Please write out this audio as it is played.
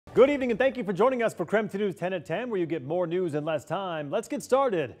Good evening and thank you for joining us for KREM 2 News 10 at 10, where you get more news in less time. Let's get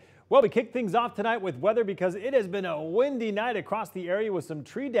started. Well, we kick things off tonight with weather because it has been a windy night across the area with some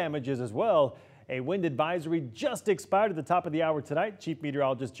tree damages as well. A wind advisory just expired at the top of the hour tonight. Chief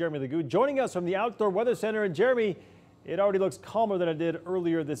Meteorologist Jeremy Lagoud joining us from the Outdoor Weather Center. And Jeremy, it already looks calmer than it did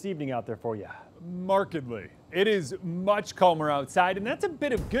earlier this evening out there for you. Markedly. It is much calmer outside, and that's a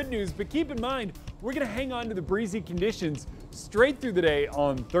bit of good news, but keep in mind, we're going to hang on to the breezy conditions straight through the day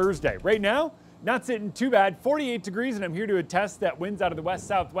on Thursday. Right now, not sitting too bad, 48 degrees, and I'm here to attest that winds out of the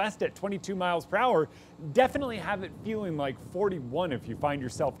west-southwest at 22 miles per hour definitely have it feeling like 41 if you find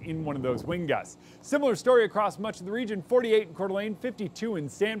yourself in one of those wind gusts. Similar story across much of the region, 48 in Coeur d'Alene, 52 in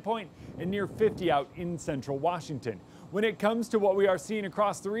Sandpoint, and near 50 out in central Washington. When it comes to what we are seeing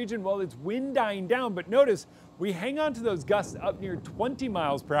across the region, well, it's wind dying down, but notice we hang on to those gusts up near 20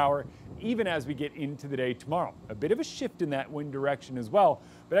 miles per hour even as we get into the day tomorrow. A bit of a shift in that wind direction as well.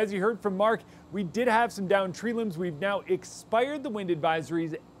 But as you heard from Mark, we did have some downed tree limbs. We've now expired the wind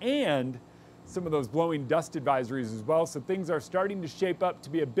advisories and some of those blowing dust advisories as well. So things are starting to shape up to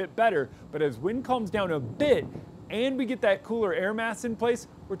be a bit better. But as wind calms down a bit and we get that cooler air mass in place,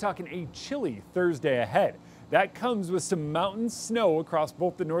 we're talking a chilly Thursday ahead. That comes with some mountain snow across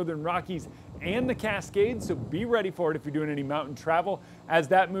both the northern Rockies and the Cascades, so be ready for it if you're doing any mountain travel. As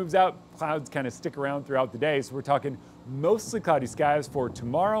that moves out, clouds kind of stick around throughout the day, so we're talking mostly cloudy skies for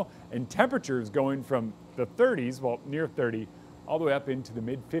tomorrow, and temperatures going from the 30s, well, near 30, all the way up into the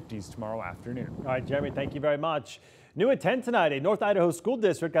mid-50s tomorrow afternoon. All right, Jeremy, thank you very much. New at 10 tonight, a North Idaho school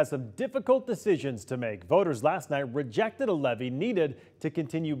district has some difficult decisions to make. Voters last night rejected a levy needed to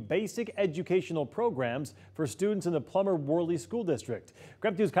continue basic educational programs for students in the Plummer-Worley School District.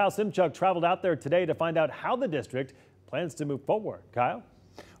 KREM 2's Kyle Simchuk traveled out there today to find out how the district plans to move forward. Kyle?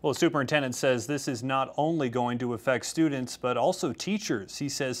 Well, the superintendent says this is not only going to affect students, but also teachers. He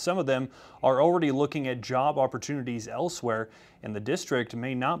says some of them are already looking at job opportunities elsewhere, and the district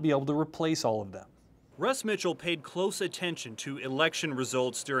may not be able to replace all of them. Russ Mitchell paid close attention to election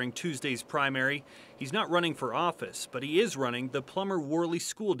results during Tuesday's primary. He's not running for office, but he is running the Plummer-Worley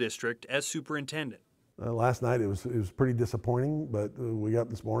School District as superintendent. Last night it was pretty disappointing, but we got up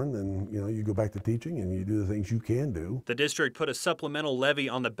this morning and you go back to teaching and you do the things you can do. The district put a supplemental levy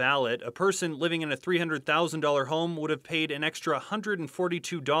on the ballot. A person living in a $300,000 home would have paid an extra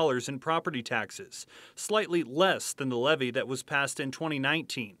 $142 in property taxes, slightly less than the levy that was passed in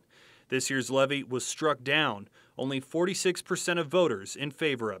 2019. This year's levy was struck down, only 46% of voters in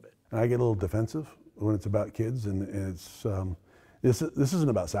favor of it. I get a little defensive when it's about kids, and it's this isn't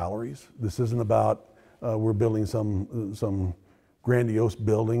about salaries. This isn't about we're building some grandiose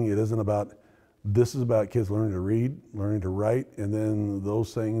building. It isn't about. This is about kids learning to read, learning to write, and then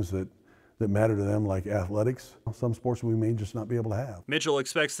those things that matter to them, like athletics. Some sports we may just not be able to have. Mitchell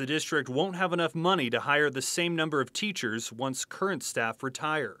expects the district won't have enough money to hire the same number of teachers once current staff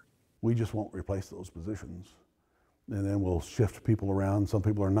retire. We just won't replace those positions, and then we'll shift people around. Some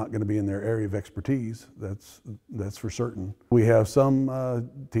people are not going to be in their area of expertise. That's for certain. We have some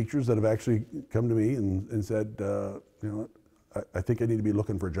teachers that have actually come to me and said, I think I need to be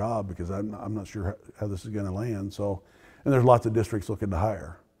looking for a job because I'm not sure how this is going to land. So, and there's lots of districts looking to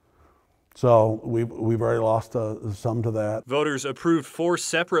hire. So we've already lost some to that. Voters approved 4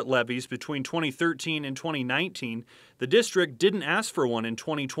 separate levies between 2013 and 2019. The district didn't ask for one in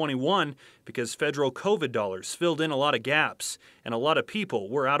 2021 because federal COVID dollars filled in a lot of gaps and a lot of people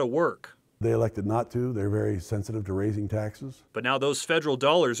were out of work. They elected not to. They're very sensitive to raising taxes. But now those federal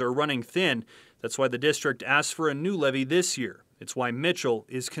dollars are running thin. That's why the district asked for a new levy this year. It's why Mitchell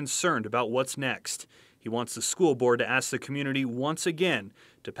is concerned about what's next. He wants the school board to ask the community once again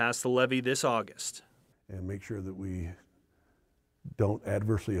to pass the levy this August. And make sure that we don't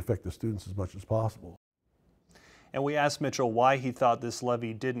adversely affect the students as much as possible. And we asked Mitchell why he thought this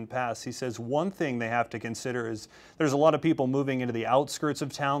levy didn't pass. He says one thing they have to consider is there's a lot of people moving into the outskirts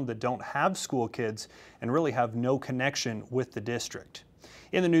of town that don't have school kids and really have no connection with the district.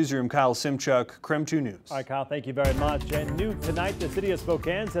 In the newsroom, Kyle Simchuk, KREM 2 News. All right, Kyle, thank you very much. And new tonight, the city of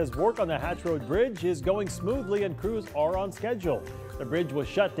Spokane says work on the Hatch Road Bridge is going smoothly and crews are on schedule. The bridge was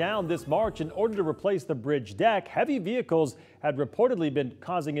shut down this March in order to replace the bridge deck. Heavy vehicles had reportedly been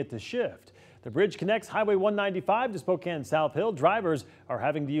causing it to shift. The bridge connects Highway 195 to Spokane South Hill. Drivers are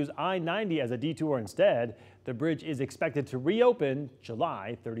having to use I-90 as a detour instead. The bridge is expected to reopen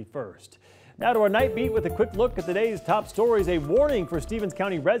July 31st. Now to our night beat with a quick look at today's top stories. A warning for Stevens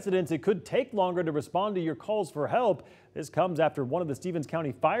County residents. It could take longer to respond to your calls for help. This comes after one of the Stevens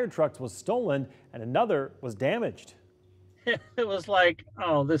County fire trucks was stolen and another was damaged. It was like,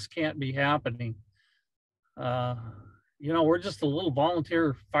 oh, this can't be happening. You know, we're just a little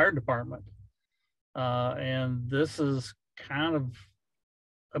volunteer fire department. And this is kind of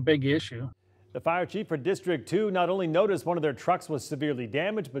a big issue. The fire chief for District 2 not only noticed one of their trucks was severely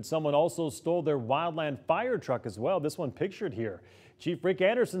damaged, but someone also stole their wildland fire truck as well. This one pictured here. Chief Rick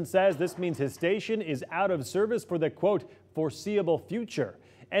Anderson says this means his station is out of service for the, quote, foreseeable future.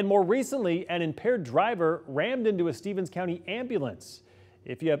 And more recently, an impaired driver rammed into a Stevens County ambulance.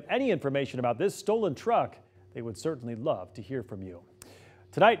 If you have any information about this stolen truck, they would certainly love to hear from you.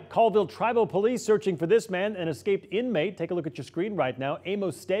 Tonight, Colville Tribal Police searching for this man, an escaped inmate. Take a look at your screen right now.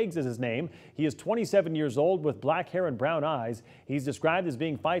 Amos Staggs is his name. He is 27 years old with black hair and brown eyes. He's described as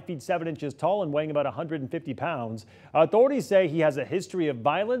being 5 feet 7 inches tall and weighing about 150 pounds. Authorities say he has a history of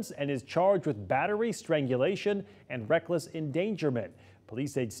violence and is charged with battery, strangulation, and reckless endangerment.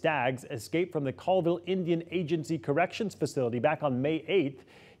 Police say Staggs escaped from the Colville Indian Agency Corrections Facility back on May 8th.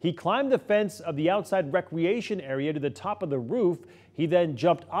 He climbed the fence of the outside recreation area to the top of the roof. He then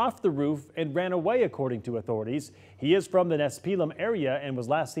jumped off the roof and ran away, according to authorities. He is from the Nespelem area and was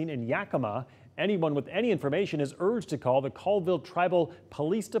last seen in Yakima. Anyone with any information is urged to call the Colville Tribal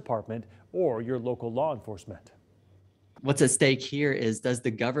Police Department or your local law enforcement. What's at stake here is, does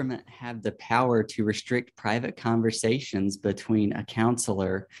the government have the power to restrict private conversations between a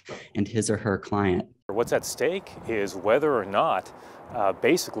counselor and his or her client? What's at stake is whether or not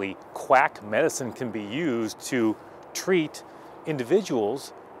basically quack medicine can be used to treat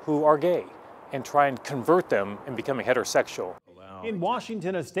individuals who are gay and try and convert them in becoming heterosexual. In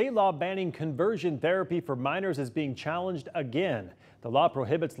Washington, a state law banning conversion therapy for minors is being challenged again. The law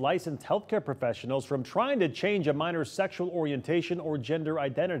prohibits licensed healthcare professionals from trying to change a minor's sexual orientation or gender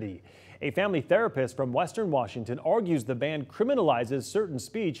identity. A family therapist from Western Washington argues the ban criminalizes certain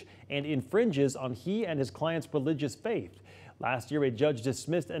speech and infringes on he and his client's religious faith. Last year, a judge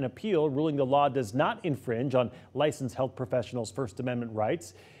dismissed an appeal ruling the law does not infringe on licensed health professionals' First Amendment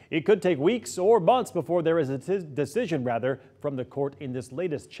rights. It could take weeks or months before there is a decision from the court in this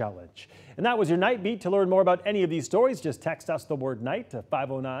latest challenge. And that was your Night Beat. To learn more about any of these stories, just text us the word night to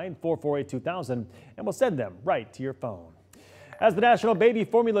 509-448-2000 and we'll send them right to your phone. As the national baby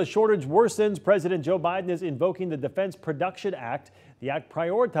formula shortage worsens, President Joe Biden is invoking the Defense Production Act. The act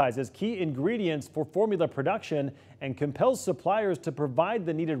prioritizes key ingredients for formula production and compels suppliers to provide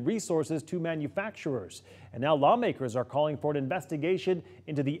the needed resources to manufacturers. And now lawmakers are calling for an investigation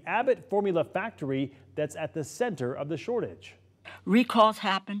into the Abbott formula factory that's at the center of the shortage. Recalls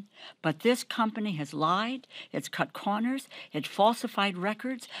happen, but this company has lied, it's cut corners, it falsified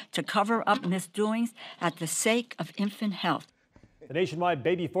records to cover up misdoings at the sake of infant health. The nationwide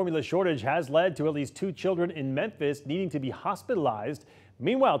baby formula shortage has led to at least 2 children in Memphis needing to be hospitalized.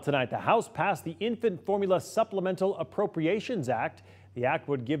 Meanwhile, tonight, the House passed the Infant Formula Supplemental Appropriations Act. The act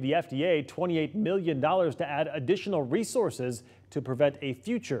would give the FDA $28 million to add additional resources to prevent a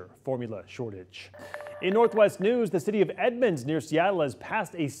future formula shortage. In Northwest news, the city of Edmonds near Seattle has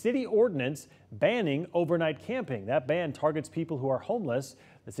passed a city ordinance banning overnight camping. That ban targets people who are homeless.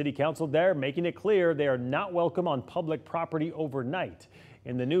 The city council there making it clear they are not welcome on public property overnight.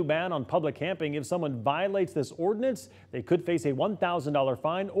 In the new ban on public camping, if someone violates this ordinance, they could face a $1,000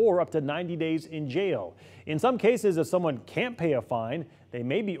 fine or up to 90 days in jail. In some cases, if someone can't pay a fine, they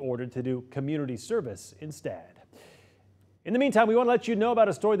may be ordered to do community service instead. In the meantime, we want to let you know about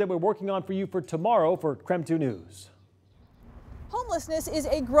a story that we're working on for you for tomorrow for KREM 2 News. Homelessness is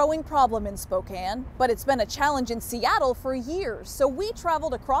a growing problem in Spokane, but it's been a challenge in Seattle for years. So we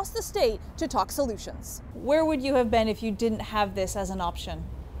traveled across the state to talk solutions. Where would you have been if you didn't have this as an option?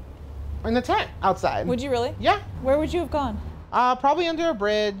 In the tent outside. Would you really? Yeah. Where would you have gone? Probably under a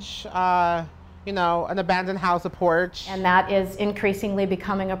bridge, you know, an abandoned house, a porch. And that is increasingly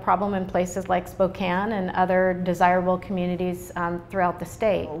becoming a problem in places like Spokane and other desirable communities throughout the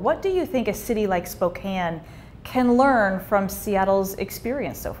state. What do you think a city like Spokane can learn from Seattle's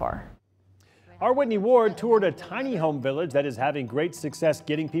experience so far? Our Whitney Ward toured a tiny home village that is having great success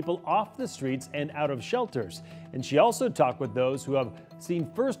getting people off the streets and out of shelters. And she also talked with those who have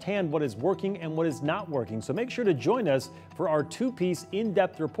seen firsthand what is working and what is not working. So make sure to join us for our 2-piece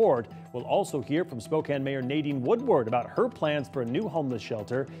in-depth report. We'll also hear from Spokane Mayor Nadine Woodward about her plans for a new homeless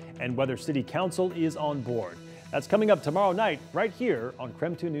shelter and whether City Council is on board. That's coming up tomorrow night right here on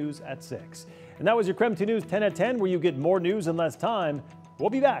KREM 2 News at 6. And that was your KREM 2 News 10 at 10, where you get more news in less time.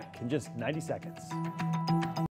 We'll be back in just 90 seconds.